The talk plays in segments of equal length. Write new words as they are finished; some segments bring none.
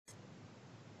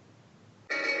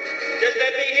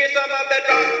some of that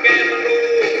rock and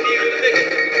roll music.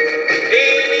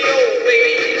 Any old way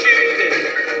you choose it.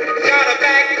 Got a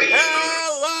backbeat.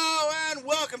 Hello and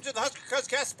welcome to the Husker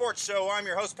Cuzcast Sports Show. I'm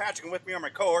your host Patrick, and with me are my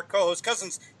co-host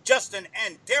cousins Justin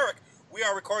and Derek. We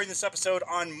are recording this episode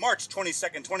on March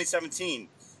 22nd, 2017.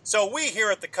 So we here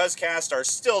at the Cuzcast are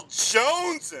still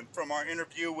jonesing from our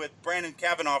interview with Brandon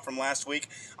Cavanaugh from last week.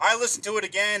 I listened to it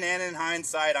again, and in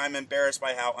hindsight, I'm embarrassed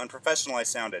by how unprofessional I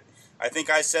sounded. I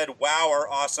think I said wow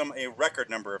or awesome a record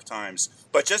number of times.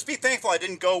 But just be thankful I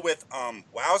didn't go with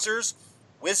wowzers,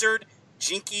 wizard,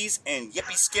 jinkies, and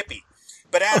yippee skippy.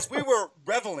 But as we were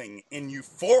reveling in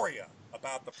euphoria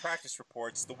about the practice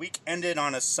reports, the week ended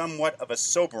on a somewhat of a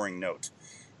sobering note.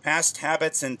 Past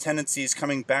habits and tendencies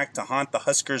coming back to haunt the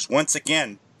Huskers once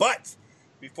again. But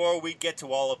before we get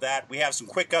to all of that, we have some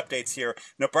quick updates here.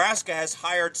 Nebraska has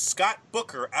hired Scott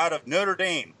Booker out of Notre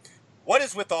Dame. What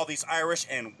is with all these Irish,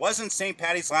 and wasn't St.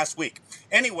 Patty's last week?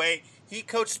 Anyway, he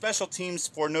coached special teams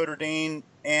for Notre Dame,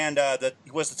 and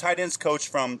he was the tight ends coach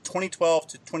from 2012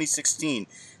 to 2016.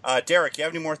 Derek, you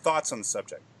have any more thoughts on the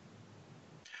subject?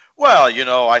 Well,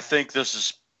 I think this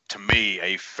is, to me,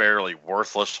 a fairly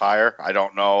worthless hire. I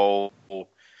don't know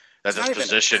that this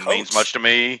position means much to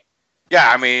me. Yeah,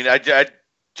 I mean,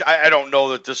 I don't know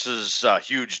that this is a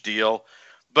huge deal,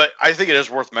 but I think it is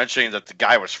worth mentioning that the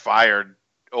guy was fired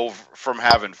from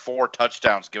having 4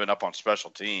 touchdowns given up on special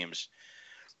teams.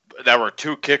 There were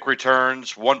 2 kick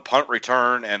returns, 1 punt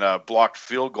return, and a blocked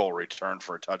field goal return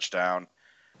for a touchdown.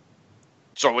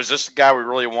 So is this the guy we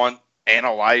really want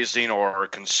analyzing or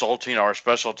consulting our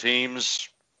special teams?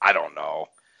 I don't know.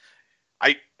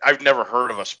 I've never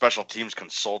heard of a special teams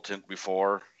consultant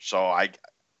before, so I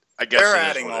guess they're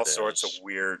adding all sorts of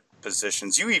weird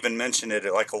positions. You even mentioned it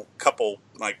like a couple,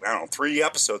 3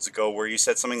 episodes ago, where you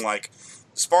said something like,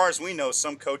 as far as we know,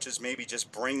 some coaches maybe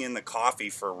just bring in the coffee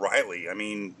for Riley. I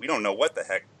mean, we don't know what the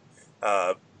heck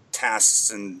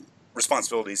tasks and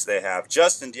responsibilities they have.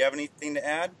 Justin, do you have anything to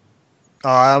add?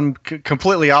 I'm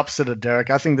completely opposite of Derek.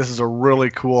 I think this is a really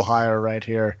cool hire right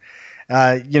here.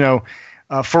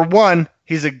 For one,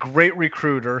 he's a great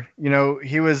recruiter.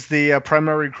 He was the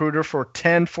primary recruiter for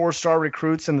 10 4-star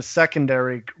recruits and the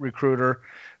secondary recruiter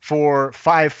for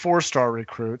 5 4-star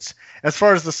recruits. As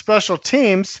far as the special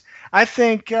teams, I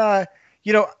think, as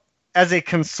a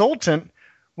consultant,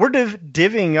 we're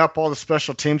divvying up all the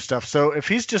special team stuff. So if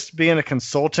he's just being a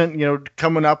consultant,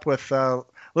 coming up with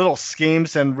little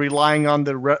schemes and relying on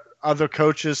the other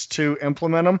coaches to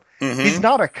implement them, he's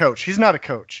not a coach. He's not a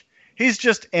coach. He's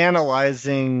just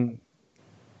analyzing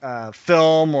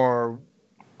film, or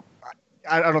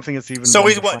I don't think it's even. So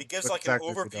he gives like exactly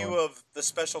an overview of the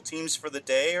special teams for the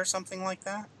day or something like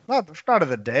that? Not of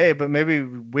the day, but maybe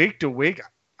week to week.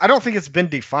 I don't think it's been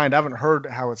defined. I haven't heard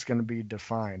how it's going to be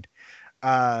defined.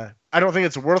 I don't think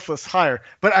it's a worthless hire,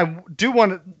 but I do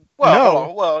want to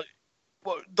know.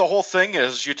 Well, the whole thing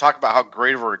is you talk about how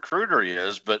great of a recruiter he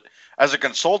is, but as a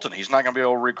consultant, he's not going to be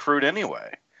able to recruit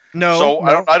anyway. No.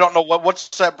 I don't know what's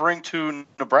that bring to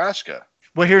Nebraska.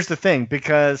 Well, here's the thing,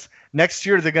 because next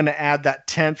year they're going to add that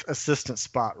 10th assistant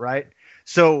spot, right?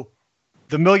 So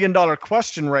the $1 million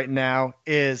question right now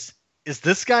is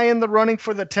this guy in the running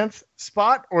for the 10th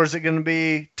spot, or is it going to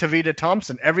be Tavita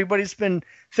Thompson? Everybody's been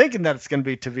thinking that it's going to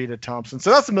be Tavita Thompson. So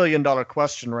that's $1 million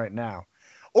question right now.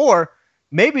 Or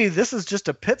maybe this is just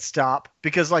a pit stop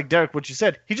because, like Derek, what you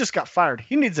said, he just got fired.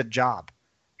 He needs a job.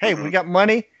 Hey, we got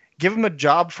money. Give him a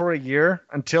job for a year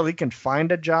until he can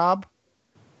find a job.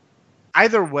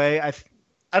 Either way,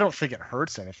 I don't think it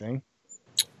hurts anything.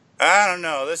 I don't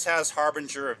know. This has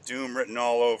Harbinger of Doom written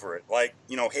all over it, like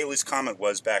Haley's Comet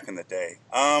was back in the day.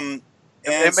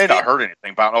 It may not hurt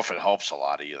anything, but I don't know if it helps a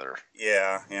lot either.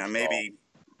 Yeah, maybe.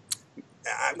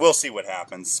 We'll see what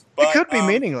happens. But, it could be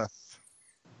meaningless.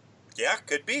 Yeah,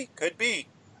 could be.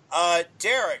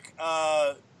 Derek,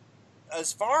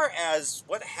 as far as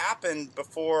what happened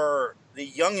before the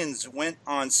youngins went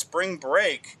on spring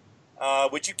break,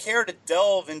 would you care to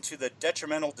delve into the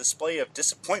detrimental display of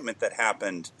disappointment that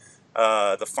happened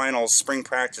the final spring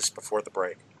practice before the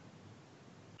break?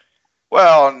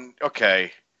 Well,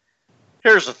 okay.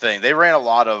 Here's the thing. They ran a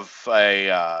lot of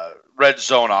a red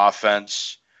zone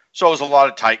offense, so it was a lot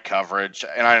of tight coverage,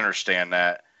 and I understand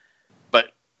that.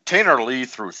 But Tanner Lee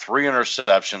threw 3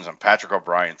 interceptions, and Patrick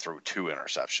O'Brien threw 2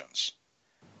 interceptions.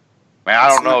 Man, I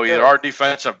don't know. Either our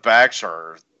defensive backs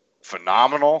are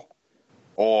phenomenal,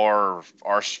 or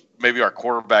maybe our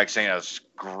quarterbacks ain't as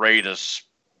great as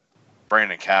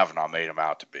Brandon Cavanaugh made him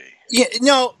out to be. Yeah,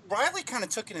 Riley kind of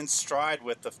took it in stride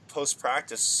with the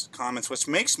post-practice comments, which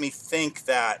makes me think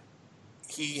that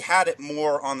he had it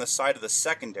more on the side of the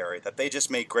secondary, that they just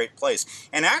made great plays.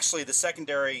 And actually, the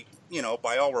secondary,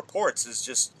 by all reports, is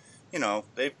just,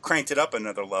 they've cranked it up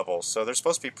another level. So they're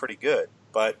supposed to be pretty good.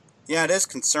 But, yeah, it is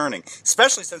concerning,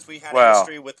 especially since we had a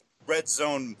history with red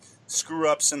zone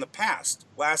screw-ups in the past.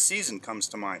 Last season comes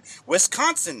to mind.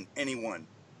 Wisconsin, anyone?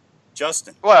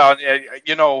 Justin? Well,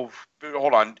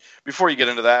 hold on. Before you get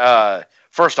into that,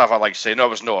 first off, I'd like to say, no, it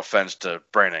was no offense to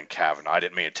Brandon Kavanaugh. I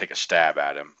didn't mean to take a stab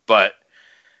at him. But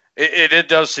it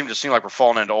does seem like we're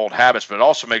falling into old habits, but it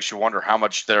also makes you wonder how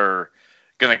much they're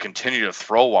going to continue to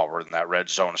throw while we're in that red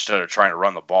zone instead of trying to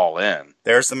run the ball in.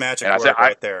 There's the magic word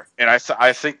right there. And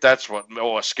I think that's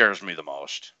what scares me the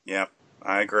most. Yeah,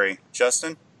 I agree.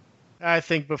 Justin? I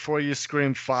think before you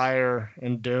scream fire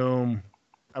and doom,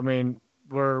 I mean,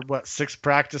 we're 6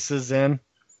 practices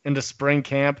into spring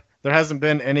camp. There hasn't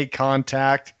been any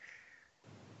contact.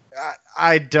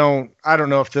 I don't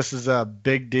know if this is a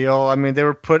big deal. I mean, they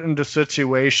were put into a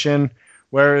situation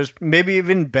where it maybe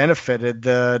even benefited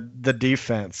the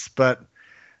defense, but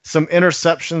some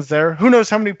interceptions there. Who knows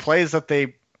how many plays that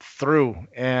they threw?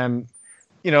 And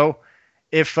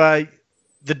if the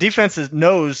defense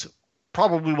knows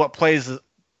probably what plays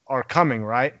are coming,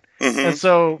 right? Mm-hmm. And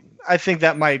so I think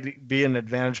that might be an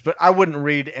advantage, but I wouldn't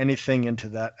read anything into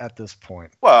that at this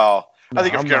point. Well, I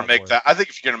think if you're going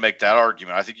to make that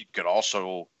argument, I think you could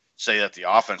also say that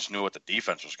the offense knew what the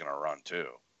defense was going to run too.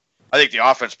 I think the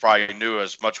offense probably knew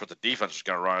as much what the defense was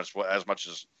going to run as much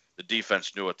as the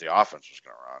defense knew what the offense was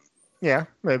going to run. Yeah,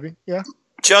 maybe. Yeah.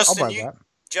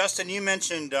 Justin, you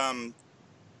mentioned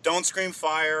don't scream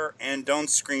fire and don't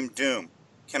scream doom.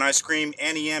 Can I scream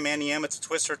N-E-M, N-E-M, it's a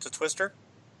twister?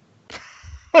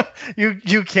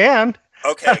 You can.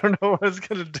 Okay. I don't know what it's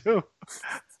going to do.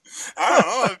 I don't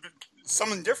know.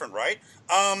 Something different, right?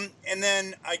 And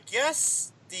then I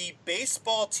guess the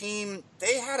baseball team,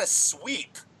 they had a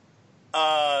sweep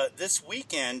this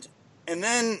weekend. And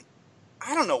then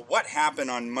I don't know what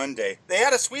happened on Monday. They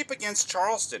had a sweep against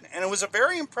Charleston. And it was a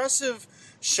very impressive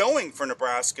showing for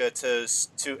Nebraska to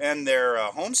end their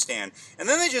homestand. And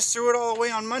then they just threw it all away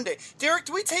on Monday. Derek,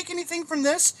 do we take anything from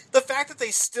this? The fact that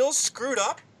they still screwed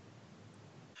up?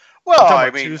 Well, I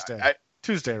mean,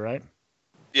 Tuesday, right?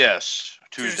 Yes,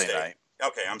 Tuesday night.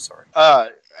 Okay, I'm sorry.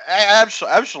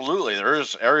 Absolutely, there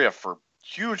is area for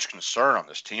huge concern on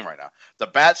this team right now. The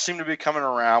bats seem to be coming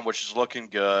around, which is looking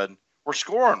good. We're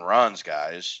scoring runs,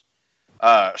 guys.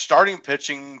 Starting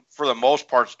pitching, for the most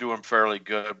part, is doing fairly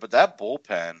good, but that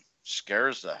bullpen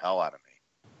scares the hell out of me.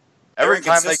 Every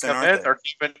time they come in,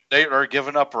 they are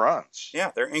giving up runs.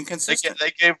 Yeah, they're inconsistent.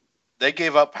 They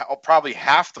gave up probably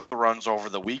half the runs over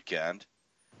the weekend,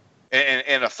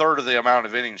 and a third of the amount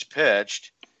of innings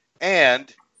pitched,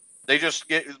 and they just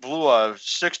blew a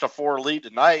 6-4 lead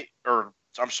tonight,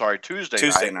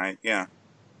 Tuesday night. Yeah.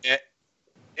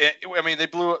 I mean,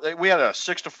 we had a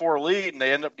 6-4 lead, and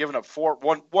they ended up giving up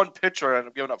one pitcher ended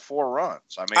up giving up 4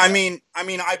 runs. I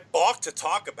balk to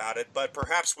talk about it, but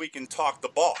perhaps we can talk the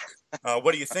balk.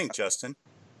 What do you think, Justin?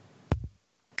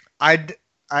 I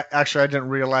didn't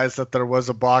realize that there was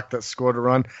a balk that scored a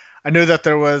run. I knew that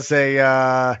there was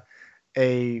a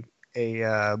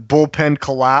bullpen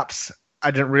collapse.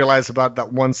 I didn't realize about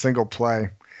that one single play.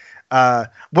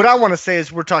 What I want to say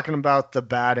is we're talking about the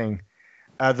batting.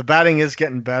 The batting is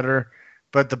getting better,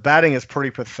 but the batting is pretty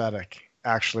pathetic,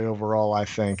 actually, overall, I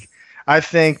think. I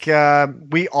think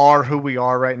we are who we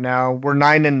are right now. We're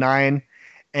 9-9,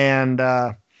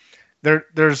 and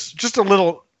there's just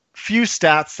a few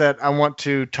stats that I want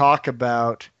to talk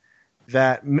about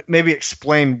that maybe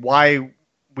explain why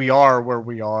we are where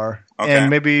we are, and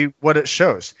maybe what it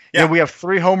shows. Yeah. We have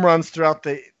 3 home runs throughout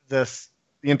the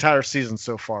entire season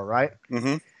so far, right?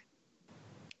 Mm-hmm.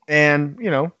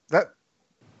 And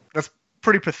that's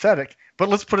pretty pathetic. But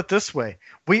let's put it this way: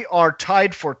 we are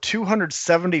tied for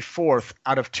 274th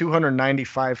out of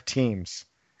 295 teams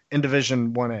in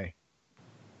Division 1A.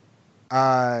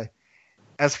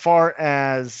 As far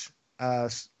as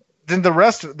then the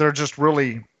rest, they're just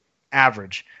really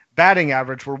average. Batting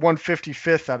average, we're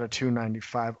 155th out of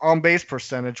 295. On base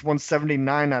percentage,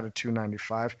 179 out of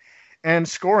 295, and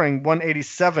scoring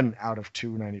 187 out of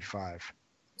 295.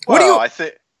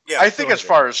 I think as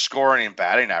far as scoring and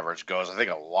batting average goes, I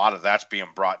think a lot of that's being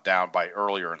brought down by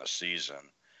earlier in the season.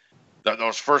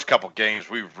 Those first couple games,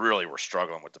 we really were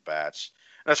struggling with the bats.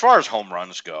 And as far as home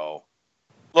runs go,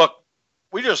 look,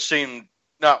 we just seen,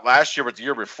 not last year, but the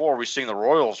year before, we seen the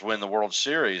Royals win the World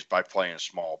Series by playing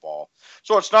small ball.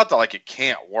 So it's not that like it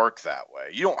can't work that way.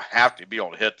 You don't have to be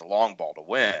able to hit the long ball to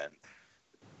win.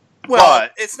 Well,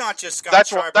 it's not just Scott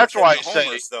Schreiber that's why I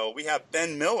homers, though. We have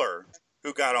Ben Miller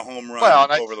who got a home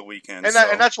run over the weekend. And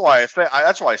that's why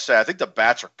I say I think the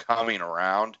bats are coming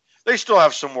around. They still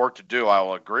have some work to do. I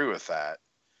will agree with that.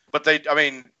 But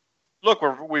look,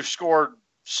 we've scored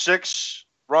 6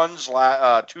 runs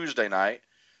Tuesday night,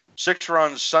 6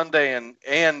 runs Sunday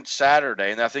and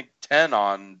Saturday, and I think 10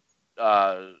 on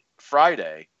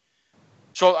Friday.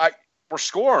 So we're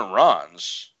scoring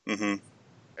runs,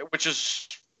 which is,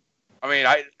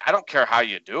 I don't care how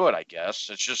you do it. I guess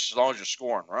it's just as long as you're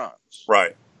scoring runs.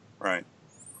 Right.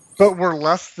 But we're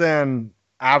less than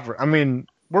average.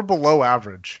 We're below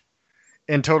average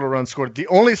in total runs scored. The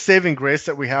only saving grace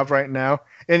that we have right now,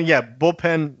 and yeah,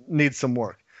 bullpen needs some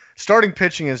work. Starting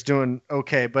pitching is doing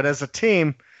okay, but as a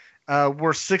team,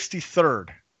 we're 63rd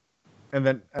in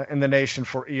the nation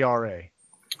for ERA.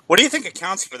 What do you think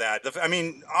accounts for that?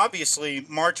 Obviously,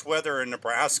 March weather in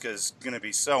Nebraska is going to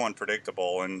be so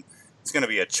unpredictable, and it's going to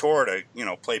be a chore to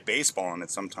play baseball in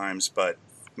it sometimes. But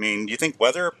do you think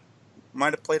weather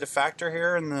might have played a factor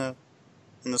here in the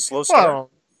slow start? Well,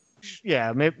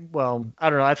 yeah, maybe. Well,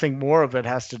 I don't know. I think more of it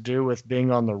has to do with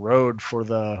being on the road for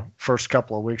the first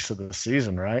couple of weeks of the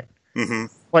season, right?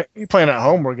 Mm-hmm. Like you playing at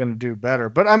home, we're going to do better.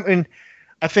 But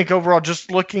I think overall,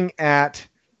 just looking at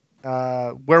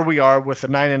where we are with the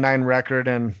 9-9 record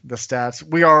and the stats,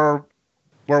 we are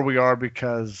where we are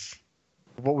because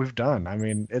of what we've done. I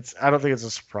don't think it's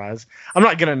a surprise. I'm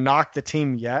not going to knock the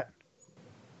team yet,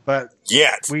 but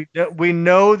we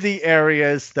know the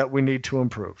areas that we need to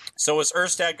improve. So is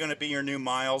Erstad going to be your new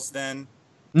Miles then?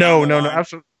 No,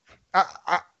 absolutely.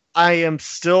 I am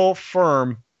still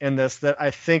firm in this that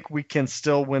I think we can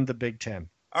still win the Big Ten.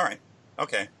 All right.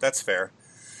 Okay, that's fair.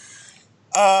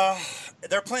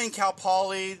 They're playing Cal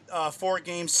Poly,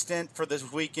 4-game stint for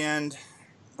this weekend.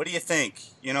 What do you think?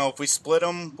 If we split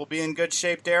them, we'll be in good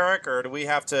shape, Derek, or do we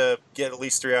have to get at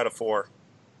least 3 out of 4?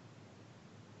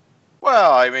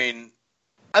 Well, I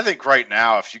think right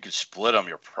now, if you could split them,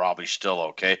 you're probably still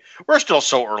okay. We're still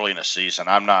so early in the season.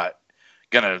 I'm not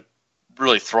going to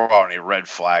really throw out any red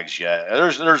flags yet.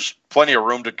 There's plenty of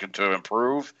room to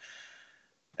improve.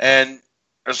 And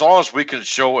as long as we can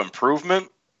show improvement,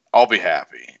 I'll be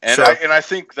happy. And sure. I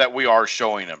think that we are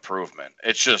showing improvement.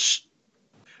 It's just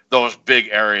those big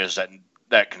areas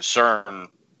that concern.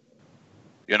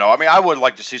 I would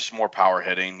like to see some more power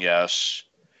hitting. Yes,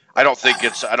 I don't think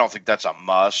that's a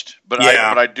must, but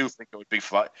I do think it would be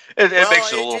fun. It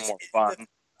makes it a little more fun.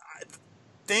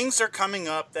 Things are coming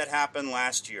up that happened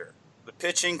last year. The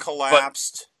pitching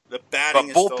collapsed. The batting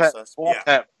is still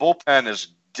bullpen is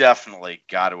definitely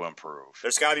got to improve.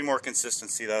 There's got to be more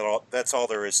consistency. That's all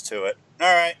there is to it.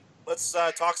 All right, let's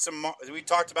talk some. We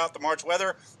talked about the March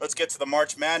weather. Let's get to the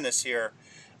March Madness here.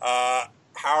 How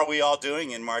are we all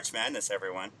doing in March Madness,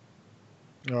 everyone?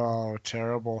 Oh,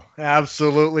 terrible!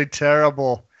 Absolutely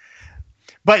terrible.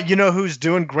 But you know who's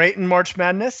doing great in March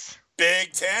Madness?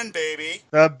 Big Ten, baby.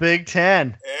 The Big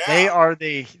Ten. Yeah.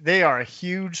 They are a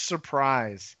huge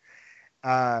surprise.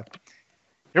 Here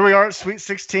we are at Sweet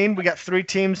 16. We got 3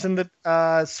 teams in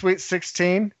the Sweet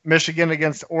 16. Michigan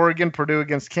against Oregon, Purdue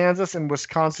against Kansas, and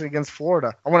Wisconsin against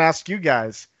Florida. I want to ask you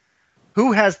guys,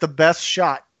 who has the best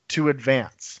shot to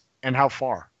advance and how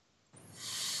far?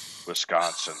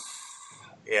 Wisconsin.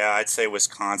 Yeah, I'd say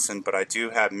Wisconsin, but I do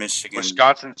have Michigan.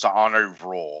 Wisconsin's on a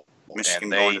roll.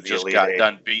 Michigan and they just got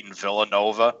done beating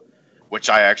Villanova, which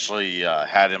I actually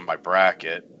had in my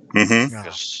bracket. Mm-hmm.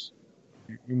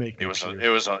 You make it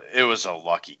was a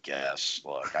lucky guess.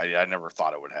 Look, I never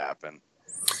thought it would happen.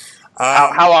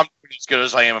 How I'm doing as good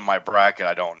as I am in my bracket,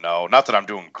 I don't know. Not that I'm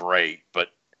doing great, but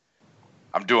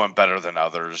I'm doing better than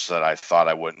others that I thought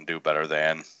I wouldn't do better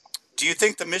than. Do you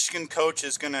think the Michigan coach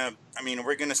is gonna?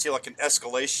 We're gonna see like an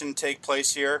escalation take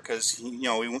place here because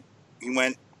he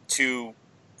went to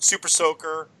Super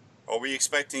Soaker. Are we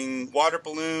expecting water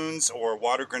balloons or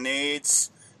water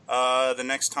grenades the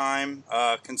next time,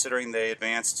 considering they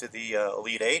advance to the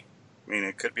Elite Eight?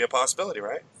 It could be a possibility,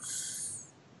 right?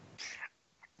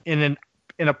 In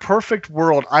a perfect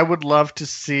world, I would love to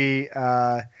see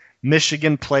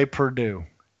Michigan play Purdue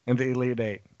in the Elite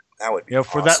Eight. That would be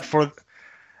awesome.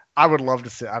 I would love to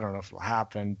see. I don't know if it'll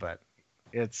happen, but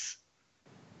it's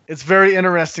very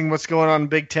interesting what's going on in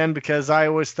Big Ten because I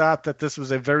always thought that this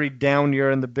was a very down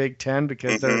year in the Big Ten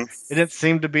because it didn't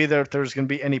seem to be that there's going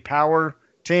to be any power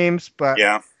teams, but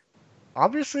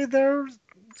obviously they're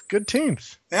good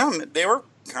teams. Yeah, they were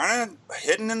kind of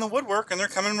hidden in the woodwork, and they're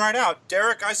coming right out.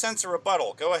 Derek, I sense a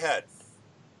rebuttal. Go ahead.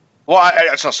 Well,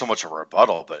 it's not so much a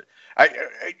rebuttal, but I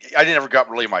never got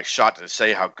really my shot to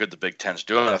say how good the Big Ten's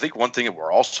doing. I think one thing that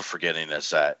we're also forgetting is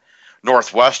that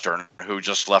Northwestern, who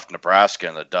just left Nebraska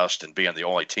in the dust and being the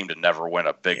only team to never win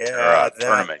a big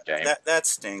tournament game. That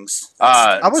stings.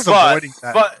 I was avoiding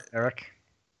that, Eric.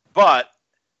 But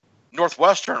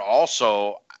Northwestern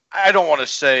also, I don't want to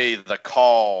say the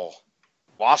call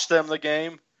lost them the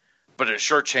game, but it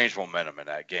sure changed momentum in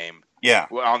that game. Yeah.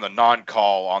 On the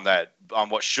non-call on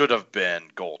what should have been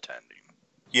goaltending.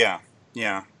 Yeah.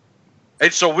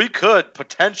 And so we could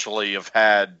potentially have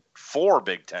had 4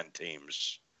 Big Ten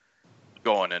teams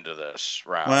going into this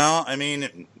round. Well, I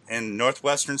mean, and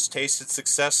Northwestern's tasted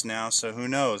success now, so who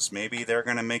knows? Maybe they're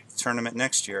going to make the tournament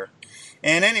next year.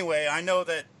 And anyway, I know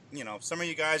that, some of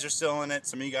you guys are still in it,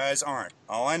 some of you guys aren't.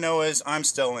 All I know is I'm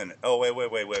still in it. Oh, wait.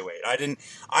 I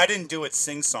didn't do it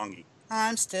sing-songy.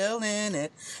 I'm still in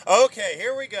it. Okay,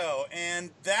 here we go.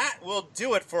 And that will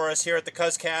do it for us here at the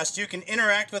Cuzcast. You can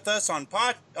interact with us on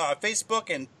Facebook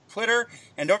and Twitter,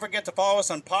 and don't forget to follow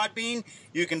us on Podbean.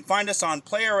 You can find us on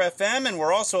Player FM, and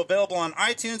we're also available on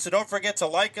iTunes, so don't forget to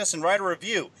like us and write a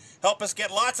review. Help us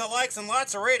get lots of likes and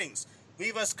lots of ratings.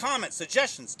 Leave us comments,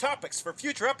 suggestions, topics for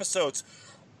future episodes.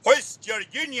 Hoist your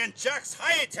Union Jacks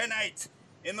high tonight!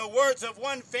 In the words of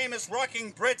one famous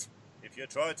rocking Brit, if you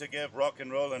try to give rock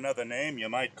and roll another name, you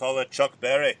might call it Chuck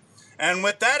Berry. And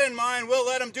with that in mind, we'll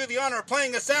let him do the honor of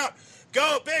playing us out.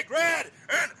 Go Big Red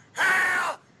and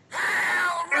Hail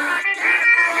Rock!